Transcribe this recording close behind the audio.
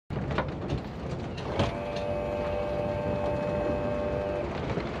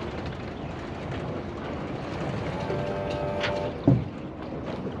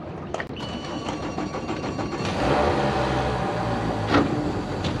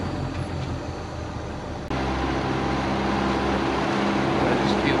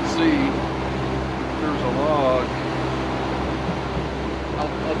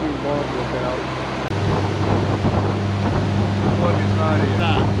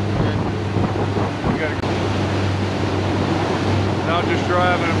just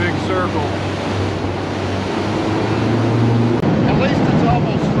driving a big circle. At least it's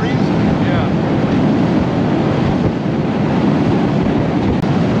almost freezing. Yeah.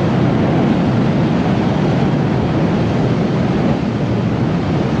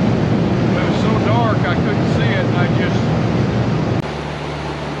 It was so dark I couldn't see it, and I just...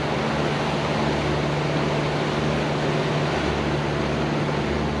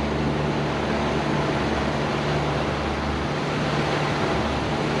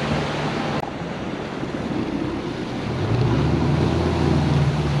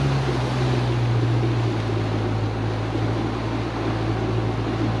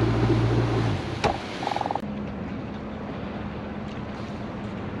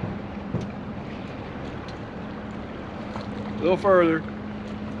 A little further.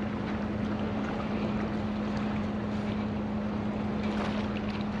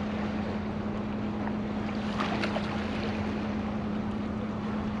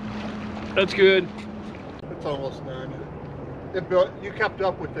 That's good. It's almost done. You kept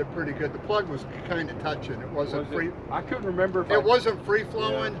up with it pretty good. The plug was kind of touching. It wasn't free. I couldn't remember if it wasn't free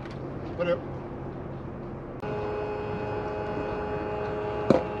flowing, but it.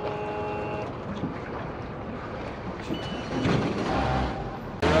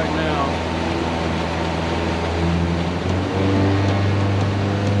 Right now.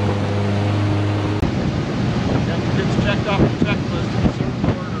 It's checked off the checklist in a certain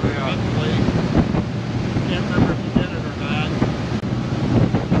order eventually. Can't remember if you did it or not.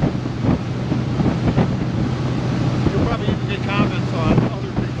 You'll probably even get comments on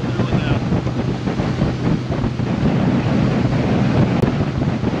other people doing that.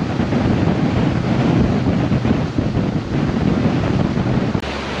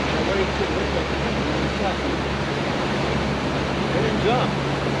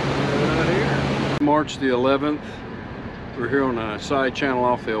 March the 11th, we're here on a side channel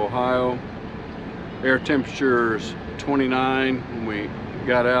off the Ohio. Air temperature is 29 when we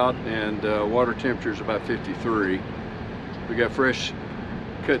got out, and water temperature is about 53. We got fresh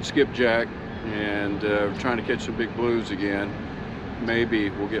cut skipjack, and we're trying to catch some big blues again. Maybe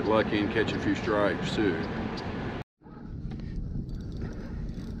we'll get lucky and catch a few stripes too.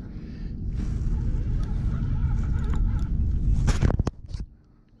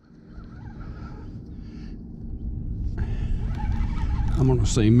 I'm gonna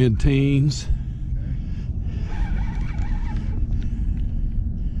say mid-teens.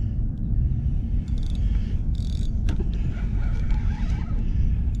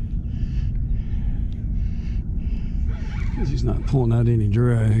 Because he's not pulling out any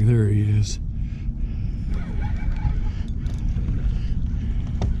drag. There he is.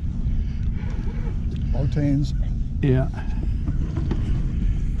 All teens. Yeah.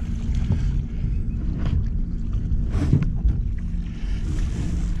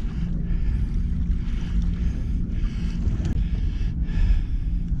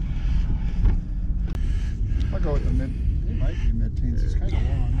 Go with the mid, it might be mid-teens. It's kind of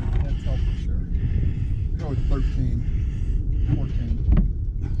long. I can't tell for sure. Go with 13, 14.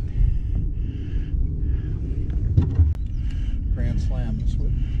 Grand Slam. This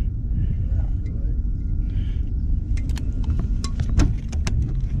would. Okay.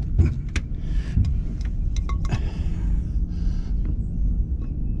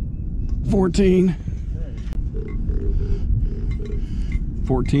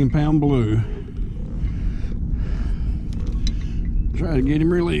 14-pound blue. Try to get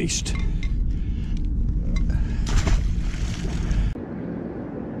him released.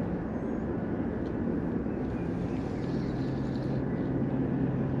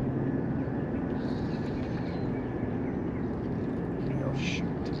 Oh shoot.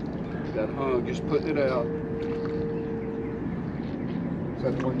 Got hung just putting it out. Is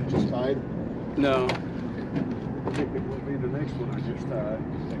that the one you just tied? No. I think it will be the next one I just tied.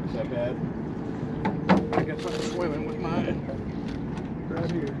 Is that bad? I got something swimming with mine.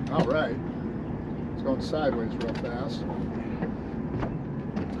 Right here. All right. It's going sideways real fast. You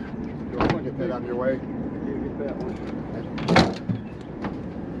want to get that out of your way? Yeah, get that one.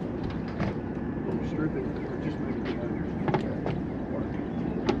 I'm stripping, or just making it under.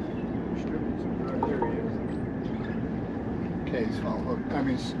 Stripping some right there he is. Okay, so I'll hook. I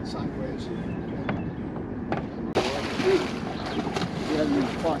mean, sideways. You haven't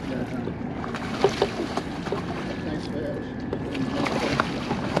even caught that, huh? Nice fish.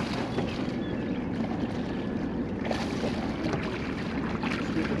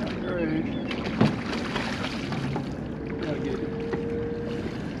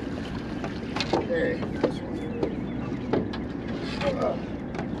 Okay.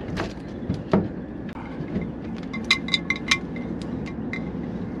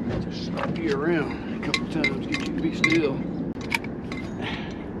 you around a couple times, get you to be still.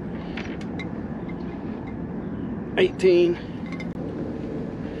 18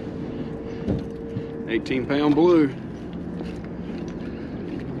 pound blue.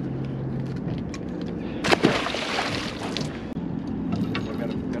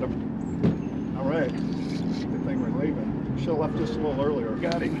 Got him. All right. Good thing we're leaving. Should have left just a little earlier.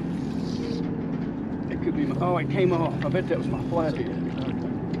 Got him. It could be my, oh, it came off. I bet that was my flathead. Okay.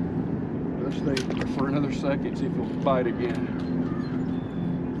 Let's stay for another second, see if he'll bite again.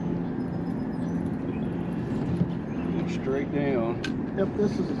 Straight down. Yep,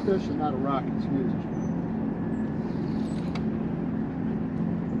 this is a fish and not a rock. It's huge.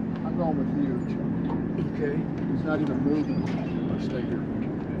 I'm going with huge. Okay. He's not even moving. Let's stay here for 2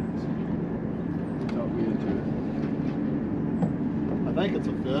 minutes. Talk me into it. I think it's a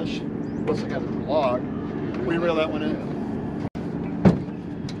fish. Plus I got a log. We reel that one in.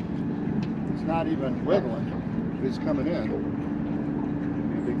 It's not even wiggling. He's coming in.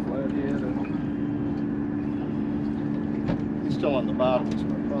 Big flathead. He's still on the bottom. That's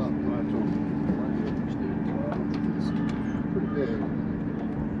my problem. It's pretty big.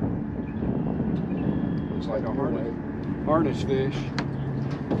 Looks like a harness fish.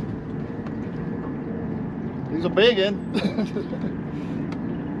 He's a big one.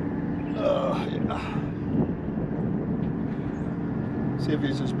 Yeah. See if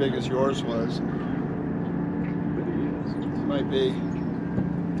he's as big as yours was. But he is. He might be.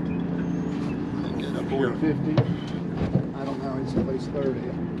 Get up 40, here. 50. I don't know. He's at least 30.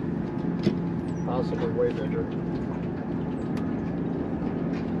 Possibly way bigger.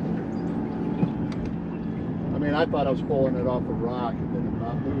 I mean, I thought I was pulling it off a rock and then it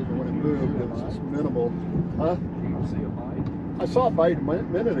not moving. When it moved, it was just minimal. Huh? You can see a bite. I saw a bite a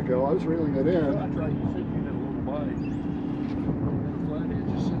minute ago. I was reeling it in. I tried, you said you had a little bite. And a flathead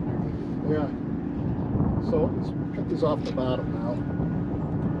just sitting there with you. Yeah. So he's off the bottom now.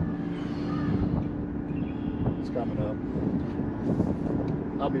 It's coming up.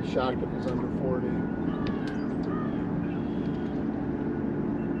 I'll be shocked if he's under 40.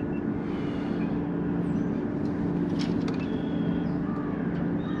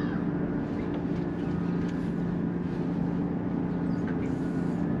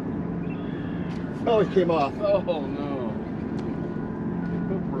 Oh, he came off. Oh no.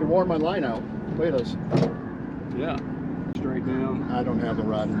 He wore my line out. Wait us. Yeah. Straight down. I don't have a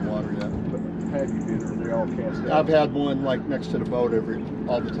rod in the water yet. But have you been, or they all cast out? I've had one like next to the boat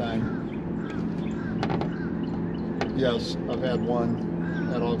all the time. Yes, I've had one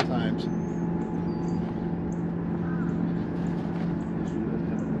at all times.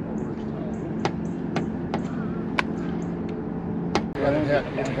 Yeah,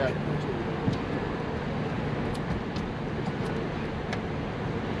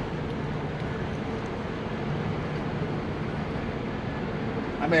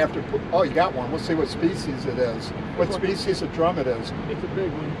 I may have to put, oh, you got one. Let's see what species it is. What species of drum it is. It's a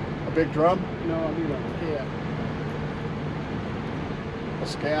big one. A big drum? No, I mean a cat. A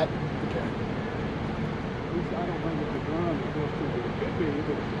scat? Okay. I don't think it's a drum. It feels too big. It could be,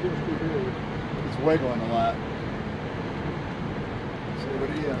 but it feels too big. He's wiggling a lot. Let's see what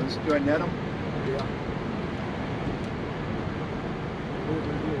he is. Do I net him? Yeah.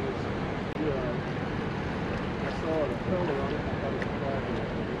 Whatever it is. Yeah. I saw the color on it. I thought it was a flathead.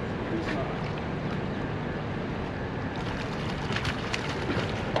 It's not.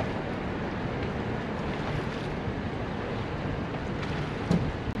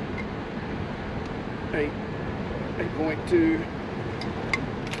 Eight. 8.2.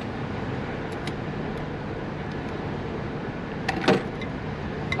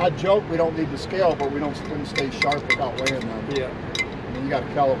 I joke we don't need the scale, but we don't stay sharp without weighing them. Yeah. I mean, you got to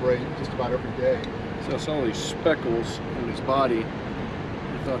calibrate just about every day. So I saw these speckles on his body.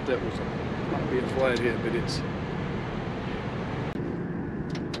 I thought that was might be a flathead, but it's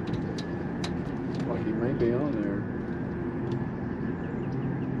like he may be on there.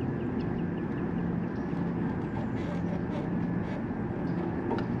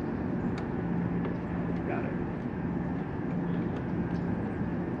 Got it.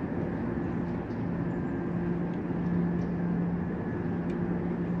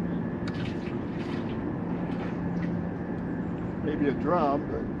 Maybe a drum,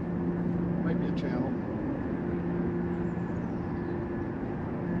 but might be a channel.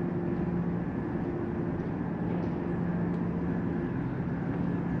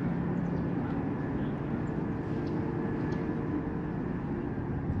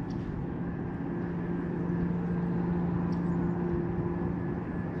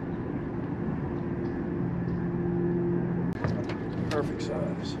 Perfect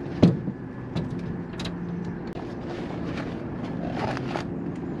size.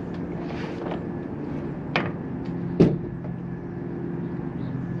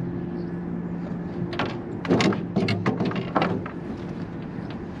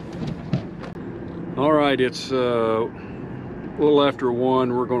 right, it's a little after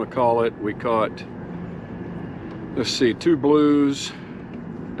 1. We're going to call it. We caught, let's see, 2 blues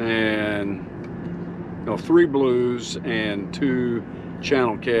and no, 3 blues and 2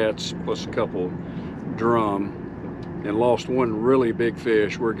 channel cats plus a couple drum, and lost 1 really big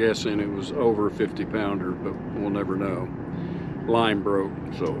fish. We're guessing it was over a 50-pounder, but we'll never know. Line broke,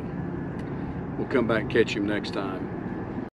 so we'll come back and catch him next time.